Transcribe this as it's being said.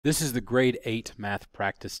This is the grade 8 math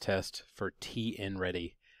practice test for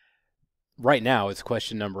TNReady. Right now it's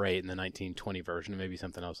question number 8 in the 1920 version, maybe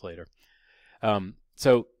something else later.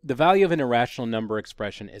 So the value of an irrational number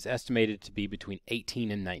expression is estimated to be between 18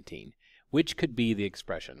 and 19. Which could be the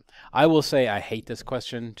expression? I will say I hate this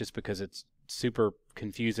question just because it's super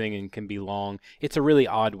confusing and can be long. It's a really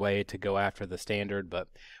odd way to go after the standard, but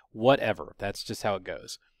whatever. That's just how it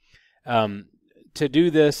goes. To do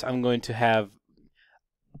this,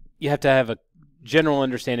 you have to have a general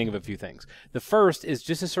understanding of a few things. The first is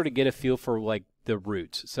just to sort of get a feel for like the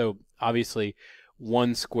roots. So obviously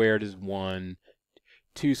 1 squared is 1,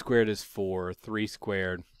 2 squared is 4, 3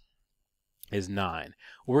 squared is 9.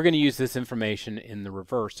 We're going to use this information in the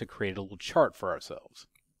reverse to create a little chart for ourselves.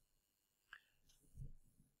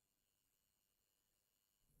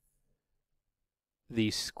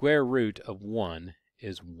 The square root of 1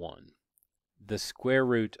 is 1. The square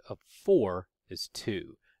root of 4 is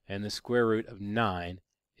 2. And the square root of 9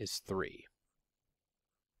 is 3.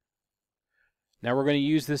 Now we're going to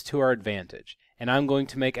use this to our advantage. And I'm going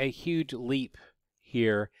to make a huge leap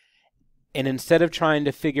here. And instead of trying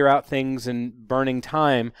to figure out things and burning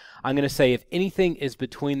time, I'm going to say if anything is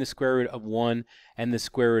between the square root of 1 and the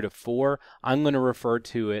square root of 4, I'm going to refer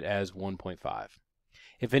to it as 1.5.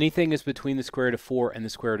 If anything is between the square root of 4 and the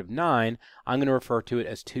square root of 9, I'm going to refer to it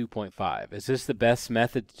as 2.5. Is this the best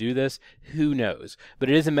method to do this? Who knows? But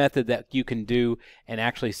it is a method that you can do and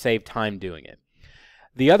actually save time doing it.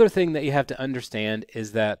 The other thing that you have to understand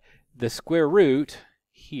is that the square root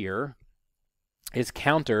here is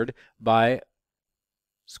countered by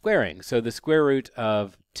squaring. So the square root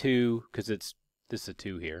of 2, because this is a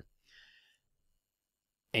 2 here,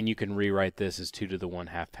 and you can rewrite this as 2 to the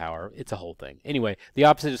 1/2 power. It's a whole thing. Anyway, the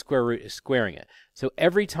opposite of square root is squaring it. So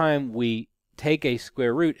every time we take a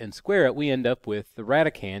square root and square it, we end up with the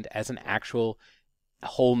radicand as an actual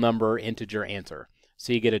whole number integer answer.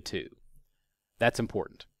 So you get a 2. That's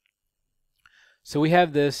important. So we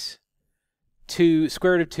have this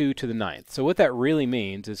square root of 2 to the 9th. So what that really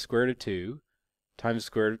means is square root of 2 times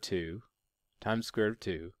square root of 2 times square root of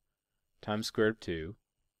 2 times square root of 2.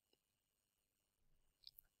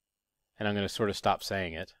 And I'm going to sort of stop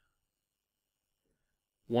saying it.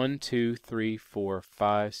 1, 2, 3, 4,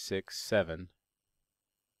 5, 6, 7,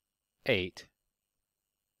 8,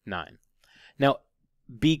 9. Now,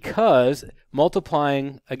 because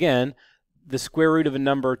multiplying, again, the square root of a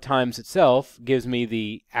number times itself gives me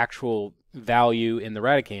the actual value in the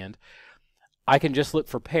radicand, I can just look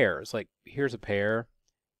for pairs. Like, here's a pair,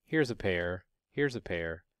 here's a pair, here's a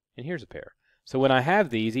pair, and here's a pair. So when I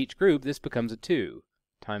have these, each group, this becomes a 2.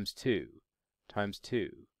 Times 2, times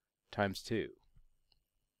 2, times 2.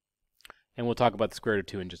 And we'll talk about the square root of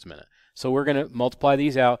 2 in just a minute. So we're going to multiply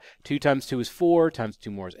these out. 2 times 2 is 4, times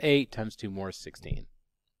 2 more is 8, times 2 more is 16.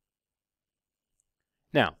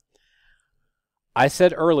 Now, I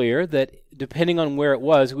said earlier that depending on where it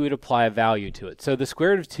was, we would apply a value to it. So the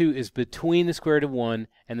square root of 2 is between the square root of 1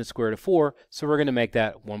 and the square root of 4, so we're going to make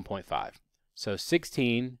that 1.5. So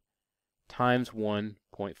 16 times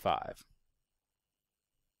 1.5.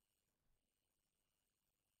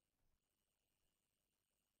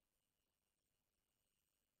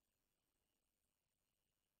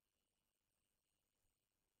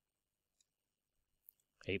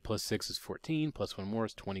 Eight plus 6 is 14, plus 1 more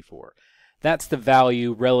is 24. That's the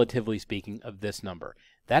value, relatively speaking, of this number.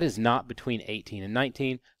 That is not between 18 and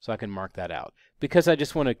 19, so I can mark that out. Because I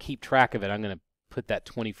just want to keep track of it, I'm going to put that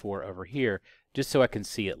 24 over here, just so I can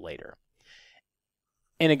see it later.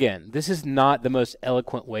 And again, this is not the most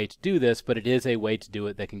eloquent way to do this, but it is a way to do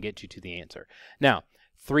it that can get you to the answer. Now,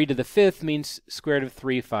 3 to the 5th means square root of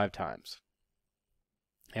 3 5 times.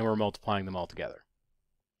 And we're multiplying them all together.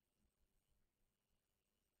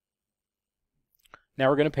 Now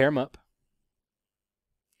we're going to pair them up.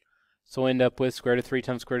 So we'll end up with square root of 3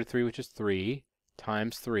 times square root of 3, which is 3,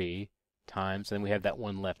 times 3, times, and we have that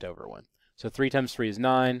one leftover one. So 3 times 3 is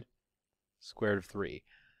 9, square root of 3.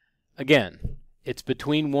 Again, it's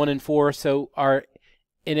between 1 and 4, so our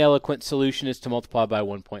ineloquent solution is to multiply by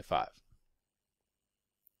 1.5.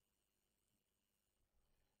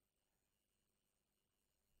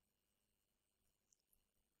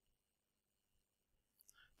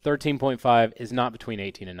 $13.5 is not between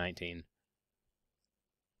 18 and 19.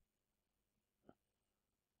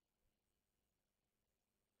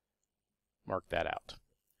 Mark that out.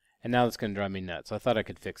 And now that's going to drive me nuts. I thought I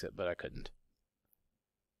could fix it, but I couldn't.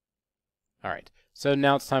 All right, so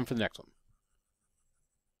now it's time for the next one.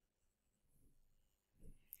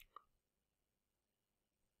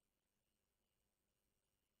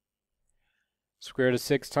 Square root of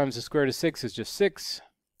 6 times the square root of 6 is just 6.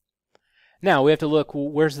 Now we have to look, well,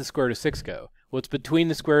 where's the square root of 6 go? Well, it's between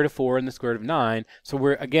the square root of 4 and the square root of 9, so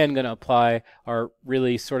we're again going to apply our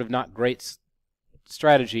really sort of not great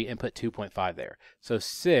strategy and put 2.5 there. So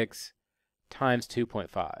 6 times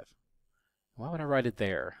 2.5. Why would I write it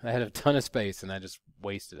there? I had a ton of space and I just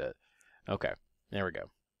wasted it. Okay, there we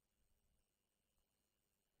go.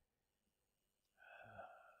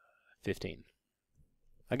 15.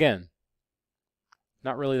 Again,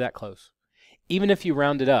 not really that close. Even if you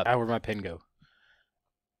round it up, where'd my pen go?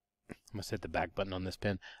 I must hit the back button on this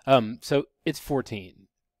pen. So it's 14,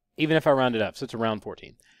 even if I round it up, so it's around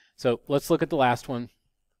 14. So let's look at the last one.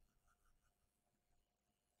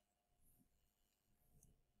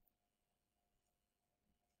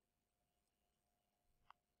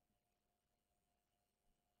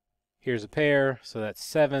 Here's a pair, so that's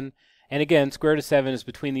 7. And again, square root of 7 is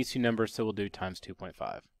between these two numbers, so we'll do times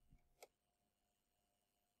 2.5.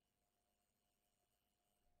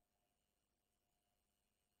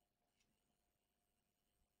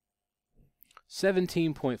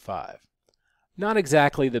 17.5. Not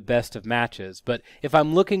exactly the best of matches, but if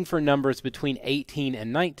I'm looking for numbers between 18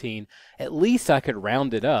 and 19, at least I could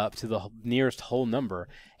round it up to the nearest whole number,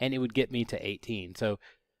 and it would get me to 18. So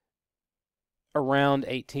around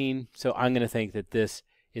 18, so I'm going to think that this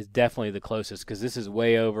is definitely the closest, because this is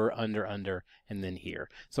way over, under, and then here.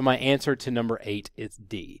 So my answer to number 8 is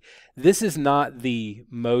D. This is not the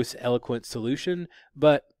most eloquent solution,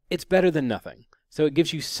 but it's better than nothing. So it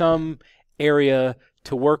gives you some area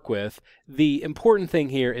to work with. The important thing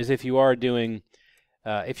here is if you are doing,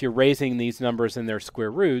 if you're raising these numbers in their square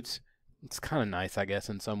roots, it's kind of nice, I guess,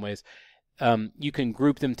 in some ways. You can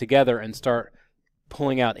group them together and start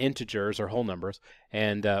pulling out integers or whole numbers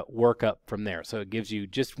and work up from there. So it gives you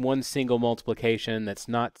just one single multiplication that's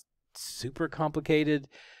not super complicated,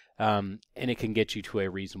 and it can get you to a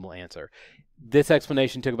reasonable answer. This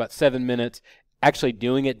explanation took about 7 minutes. Actually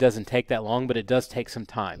doing it doesn't take that long, but it does take some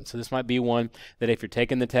time. So this might be one that if you're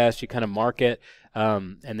taking the test, you kind of mark it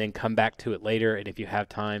and then come back to it later. And if you have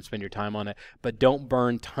time, spend your time on it. But don't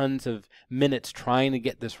burn tons of minutes trying to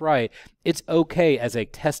get this right. It's okay as a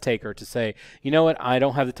test taker to say, you know what, I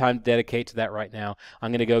don't have the time to dedicate to that right now. I'm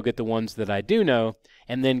going to go get the ones that I do know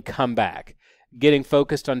and then come back. Getting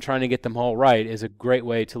focused on trying to get them all right is a great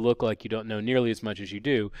way to look like you don't know nearly as much as you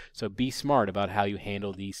do. So be smart about how you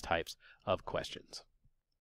handle these types of questions.